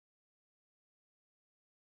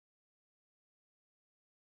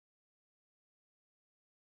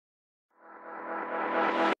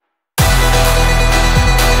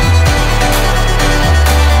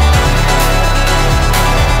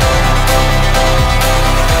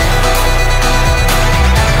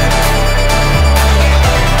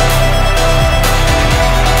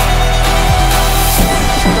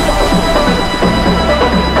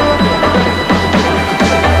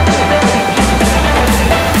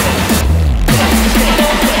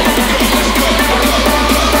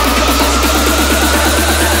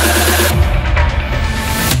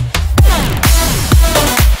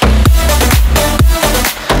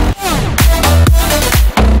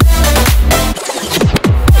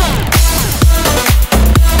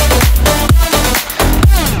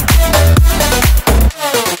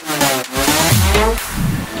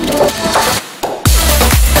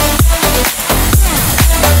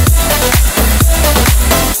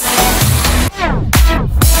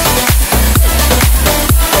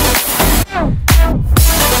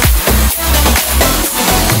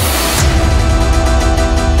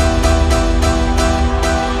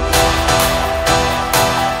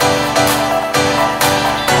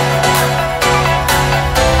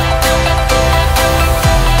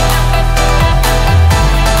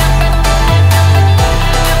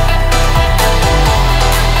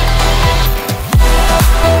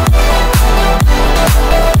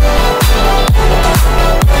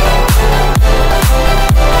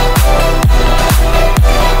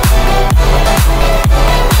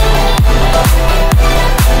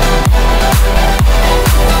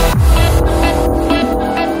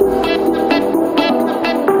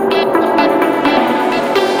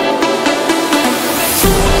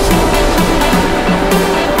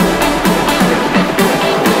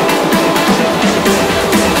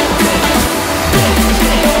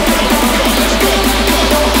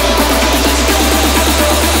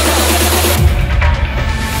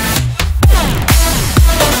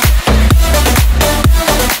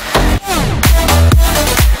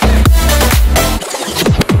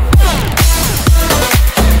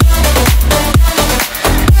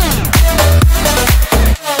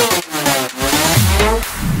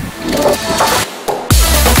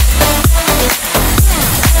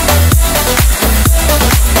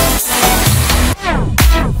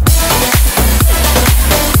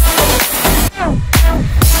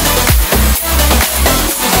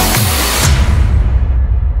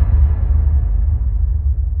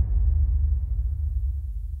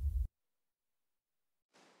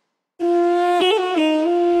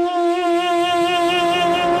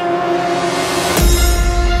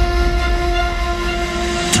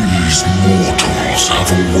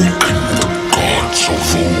awakened the gods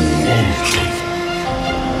of old.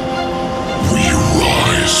 We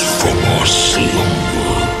rise from our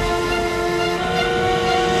slumber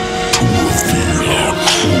to reveal our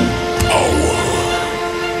true power.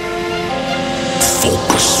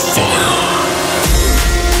 Focus fire.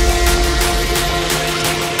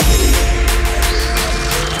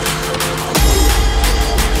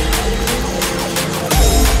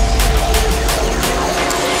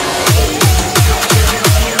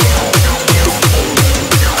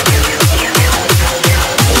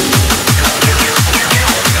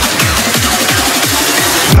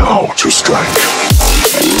 Now to strike.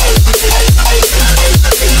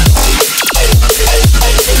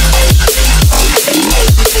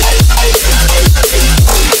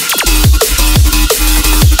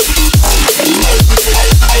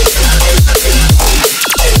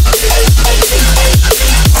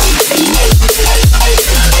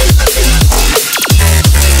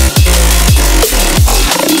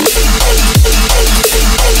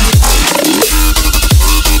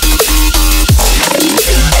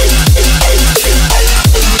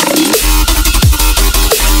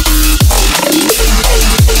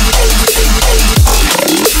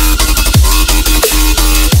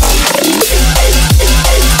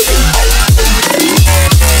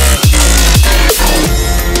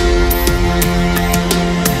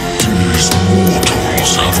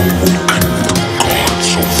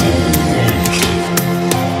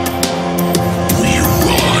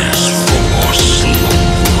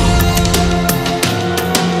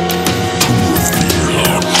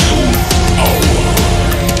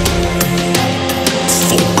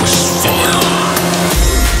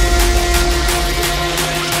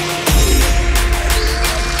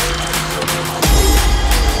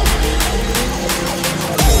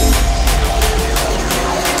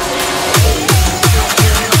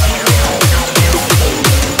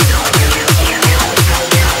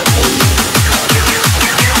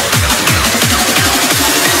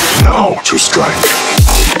 To strike.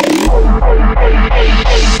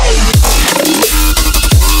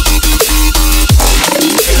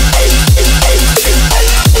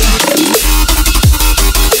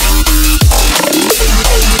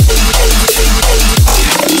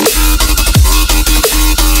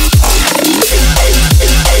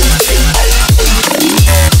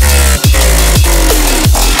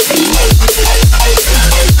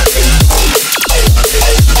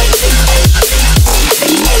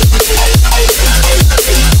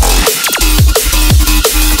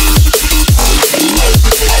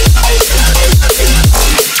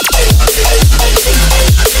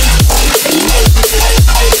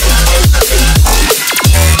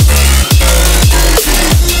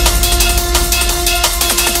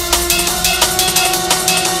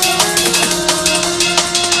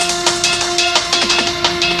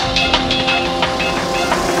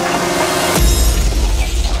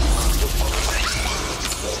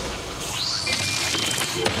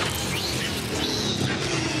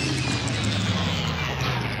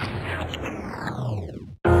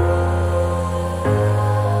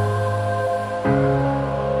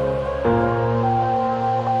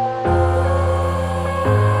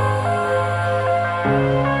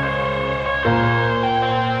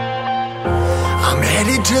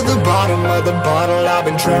 Headed to the bottom of the bottle, I've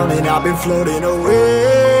been drowning, I've been floating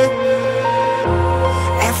away.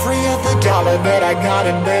 Every other dollar that I got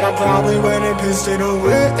in bed, I probably went and pissed it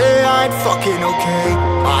away. I ain't fucking okay,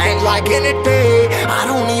 I ain't liking it, babe. I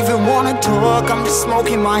don't even wanna talk, I'm just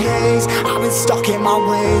smoking my haze. I've been stuck in my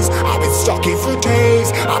ways, I've been stuck in for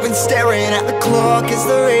days. I've been staring at the clock as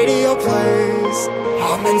the radio plays.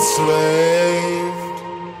 I'm enslaved.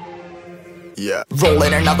 Yeah,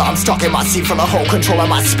 rolling another, I'm stuck in my seat from the whole control of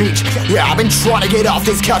my speech. Yeah, I've been trying to get off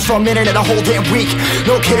this couch for a minute and a whole damn week.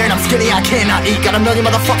 No kidding, I'm skinny, I cannot eat. Got a million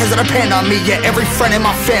motherfuckers that depend on me. Yeah, every friend in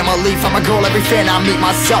my family, from a girl, every fan I meet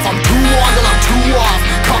myself. I'm too on till I'm too off.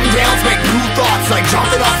 Come down to make new thoughts, like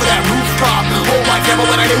jumping off of that rooftop. Whole life never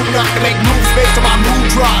when I knew not to make moves based on my mood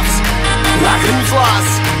drops. Like who's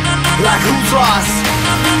lost? Like who's lost?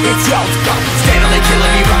 It's yo, steadily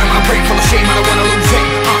killing me, running my brain full of shame, I don't wanna lose it.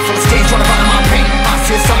 Full of stage, trying to find my pain. I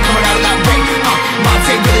see the sun coming out of that rain. Minds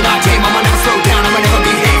ain't really not tame, I'ma never slow down, I'ma never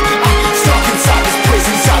behave. Stuck inside this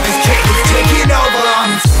prison, inside this cage, it's taking over.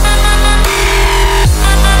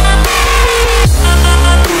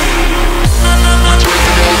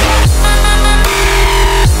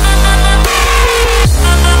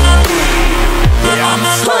 Yeah, I'm a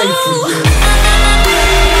slave for you.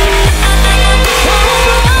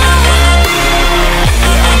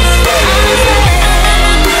 Yeah, I'm a slave.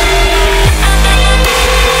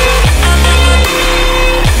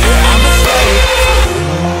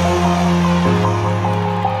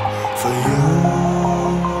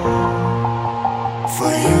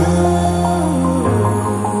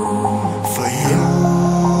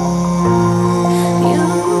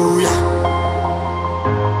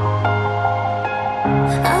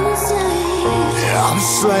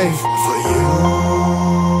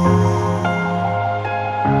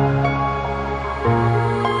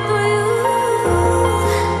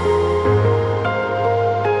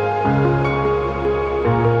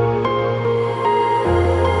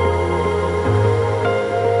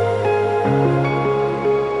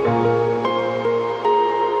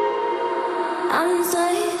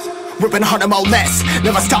 ripping harder, more less.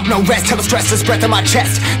 Never stop, no rest, till the stress is breath in my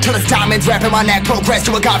chest, till it's diamonds wrapping my neck. Progress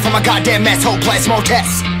to a god from a goddamn mess. Hopeless, more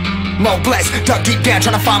tests, more blessed. Dug deep down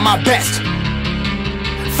trying to find my best.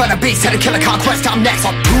 Find a beast, had to kill a conquest. I'm next.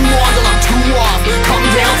 I'm too on till I'm too off. Come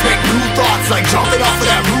down, make new thoughts, like jumping off of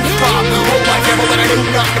that rooftop. Whole life ever when I knew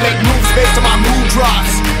not to make moves based on my mood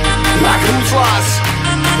drops. Like who's lost?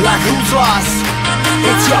 Like who's lost?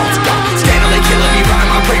 It's yours. Steadily killing me, running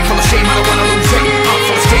my brain full of shame. I don't wanna lose it. I'm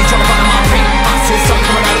full of stage, trying to run my pain. I see something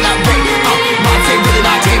coming out of that rain. Mind ain't really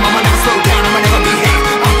not tame. I'ma never slow down. I'ma never behave.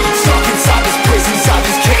 I'm stuck inside this prison, inside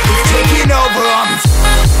this cage. It's taking over.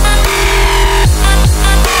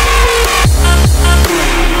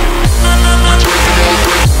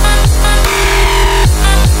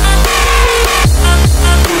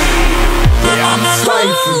 I'm a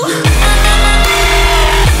slave for you.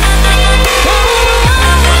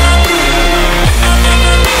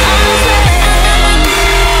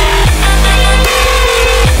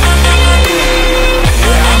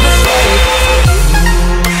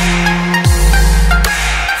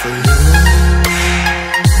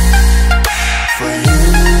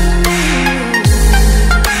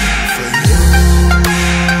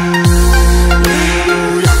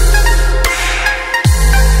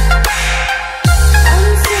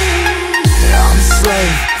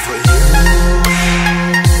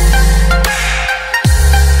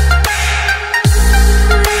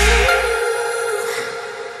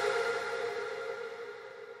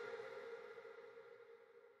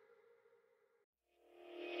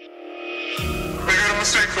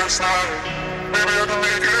 Mistake last night, maybe I can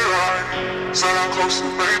make it right. Sit down closer,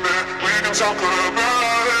 baby, we can talk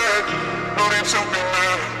about it. No need to be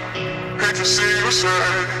mad, hate to see you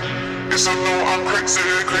sad. Yes, I know I'm crazy,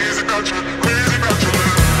 crazy about you, crazy about you.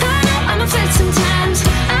 I know I'm upset sometimes,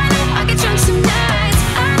 I know I get drunk some nights,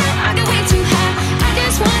 I know I get way too high, I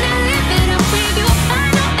just wanna live it up with you. I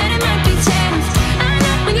know that it might be tough, I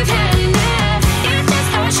know when you've had enough, it's just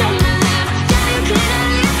how I show my love. Yeah, you cannot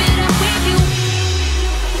live it up with you.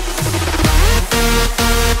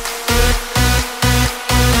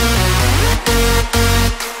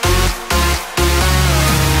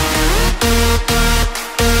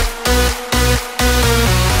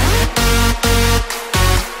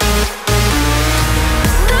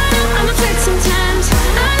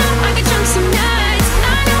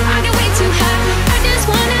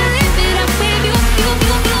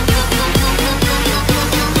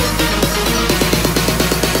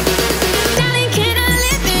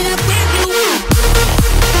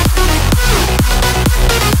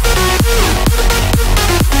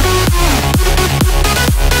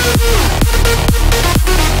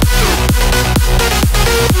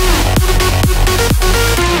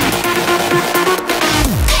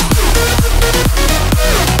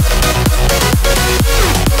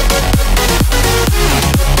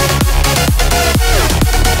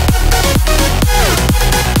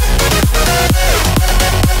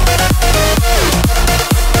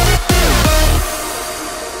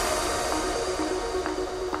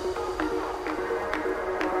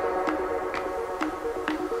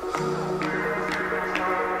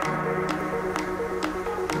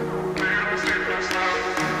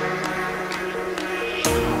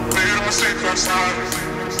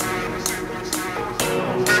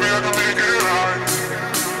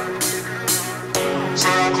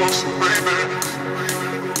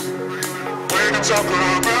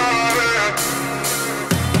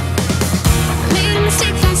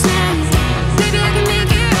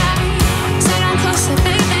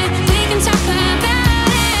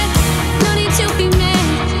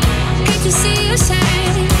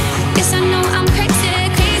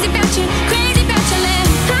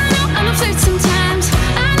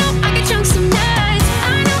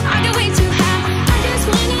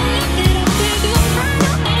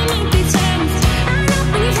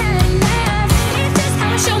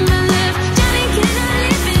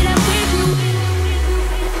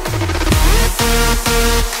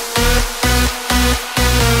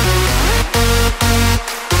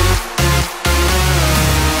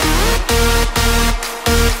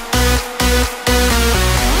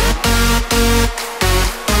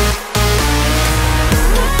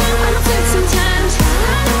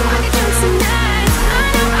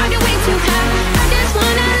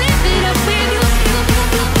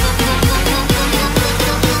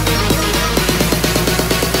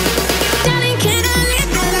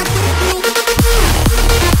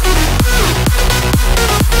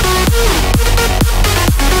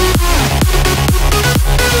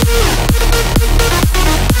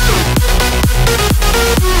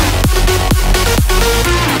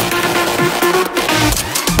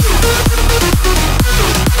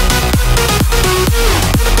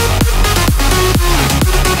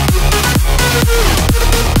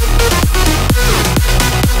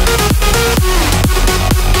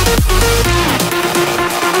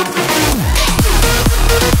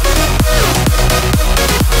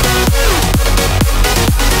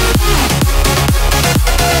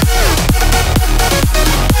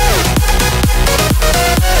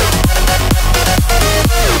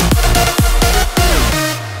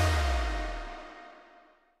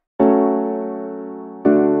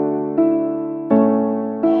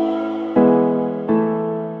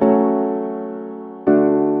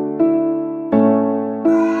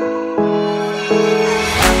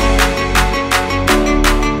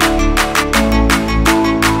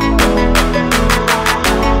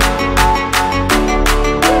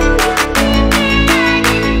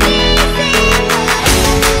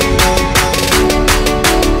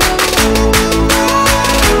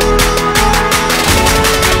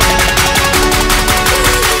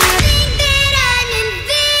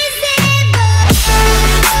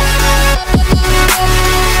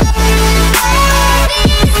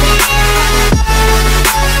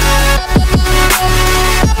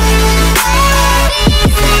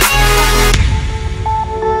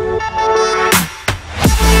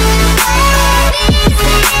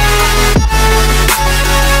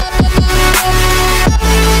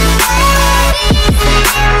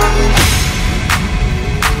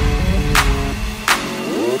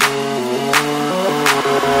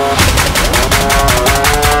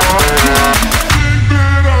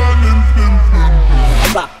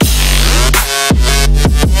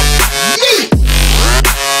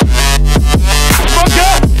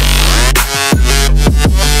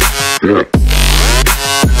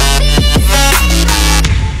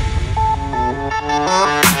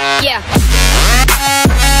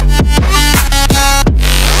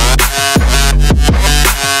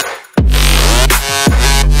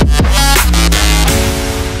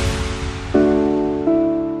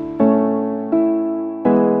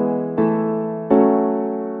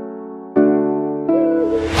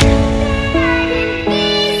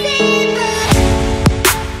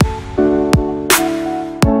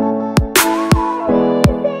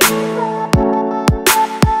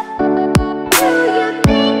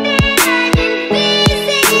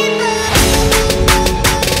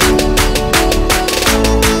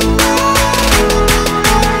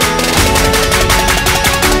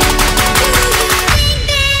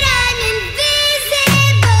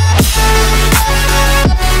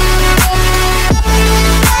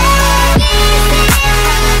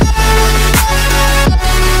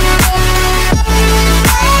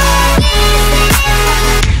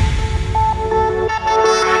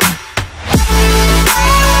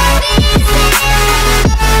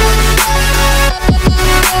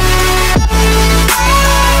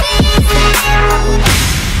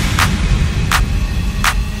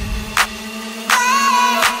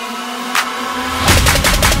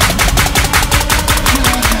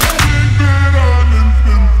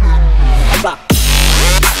 Stop.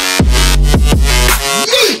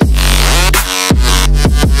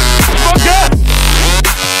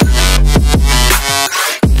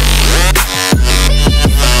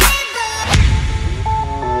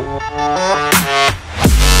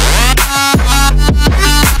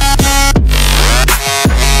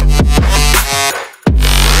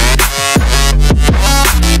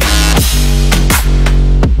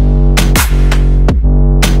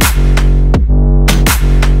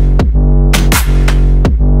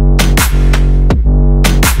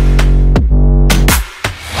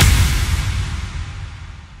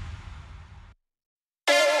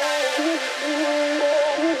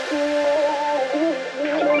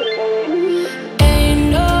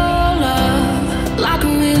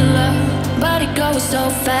 So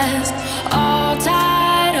fast, all time.